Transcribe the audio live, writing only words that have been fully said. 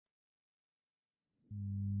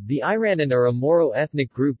The Iranun are a Moro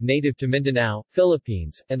ethnic group native to Mindanao,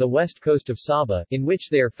 Philippines, and the west coast of Sabah, in which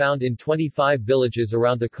they are found in 25 villages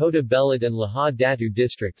around the Kota Belud and Laha Datu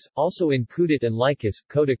districts, also in Kudat and Likas,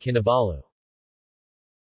 Kota Kinabalu.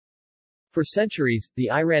 For centuries, the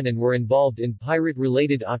Iranun were involved in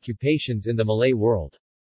pirate-related occupations in the Malay world.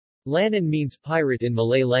 Lanan means pirate in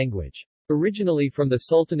Malay language. Originally from the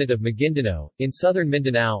Sultanate of Maguindanao, in southern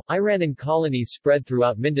Mindanao, Iranun colonies spread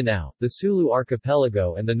throughout Mindanao, the Sulu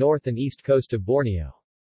archipelago and the north and east coast of Borneo.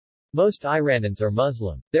 Most Iranuns are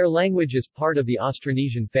Muslim. Their language is part of the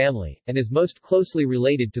Austronesian family, and is most closely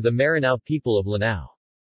related to the Maranao people of Lanao.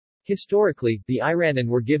 Historically, the Iranun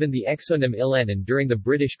were given the exonym Ilanun during the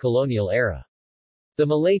British colonial era. The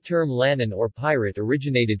Malay term Lanan or pirate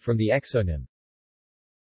originated from the exonym.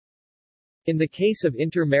 In the case of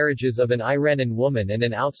intermarriages of an Iranun woman and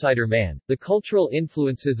an outsider man, the cultural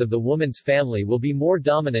influences of the woman's family will be more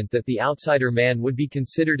dominant that the outsider man would be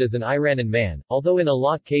considered as an Iranun man, although in a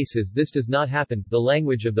lot cases this does not happen. The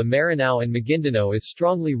language of the Maranao and Maguindanao is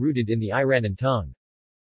strongly rooted in the Iranun tongue.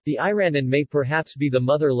 The Iranun may perhaps be the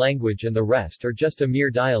mother language and the rest are just a mere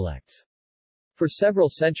dialects. For several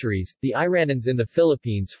centuries, the Iranuns in the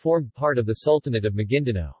Philippines formed part of the Sultanate of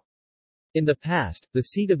Maguindanao. In the past, the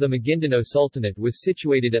seat of the Maguindanao Sultanate was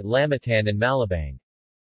situated at Lamitan and Malabang,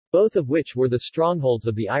 both of which were the strongholds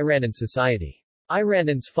of the Iranun society.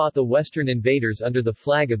 Iranuns fought the Western invaders under the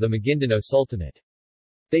flag of the Maguindanao Sultanate.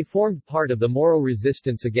 They formed part of the Moro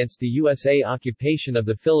resistance against the USA occupation of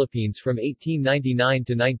the Philippines from 1899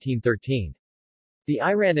 to 1913. The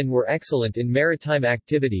Iranun were excellent in maritime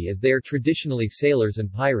activity as they are traditionally sailors and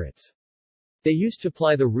pirates. They used to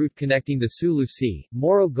ply the route connecting the Sulu Sea,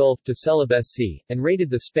 Moro Gulf to Celebes Sea, and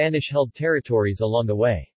raided the Spanish-held territories along the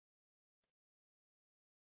way.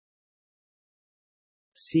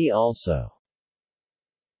 See also: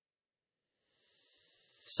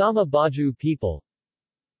 Sama Baju people,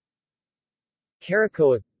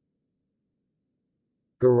 Karakoa,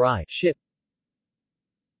 Garai ship,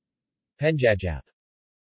 Penjajap.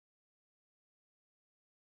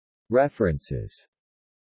 References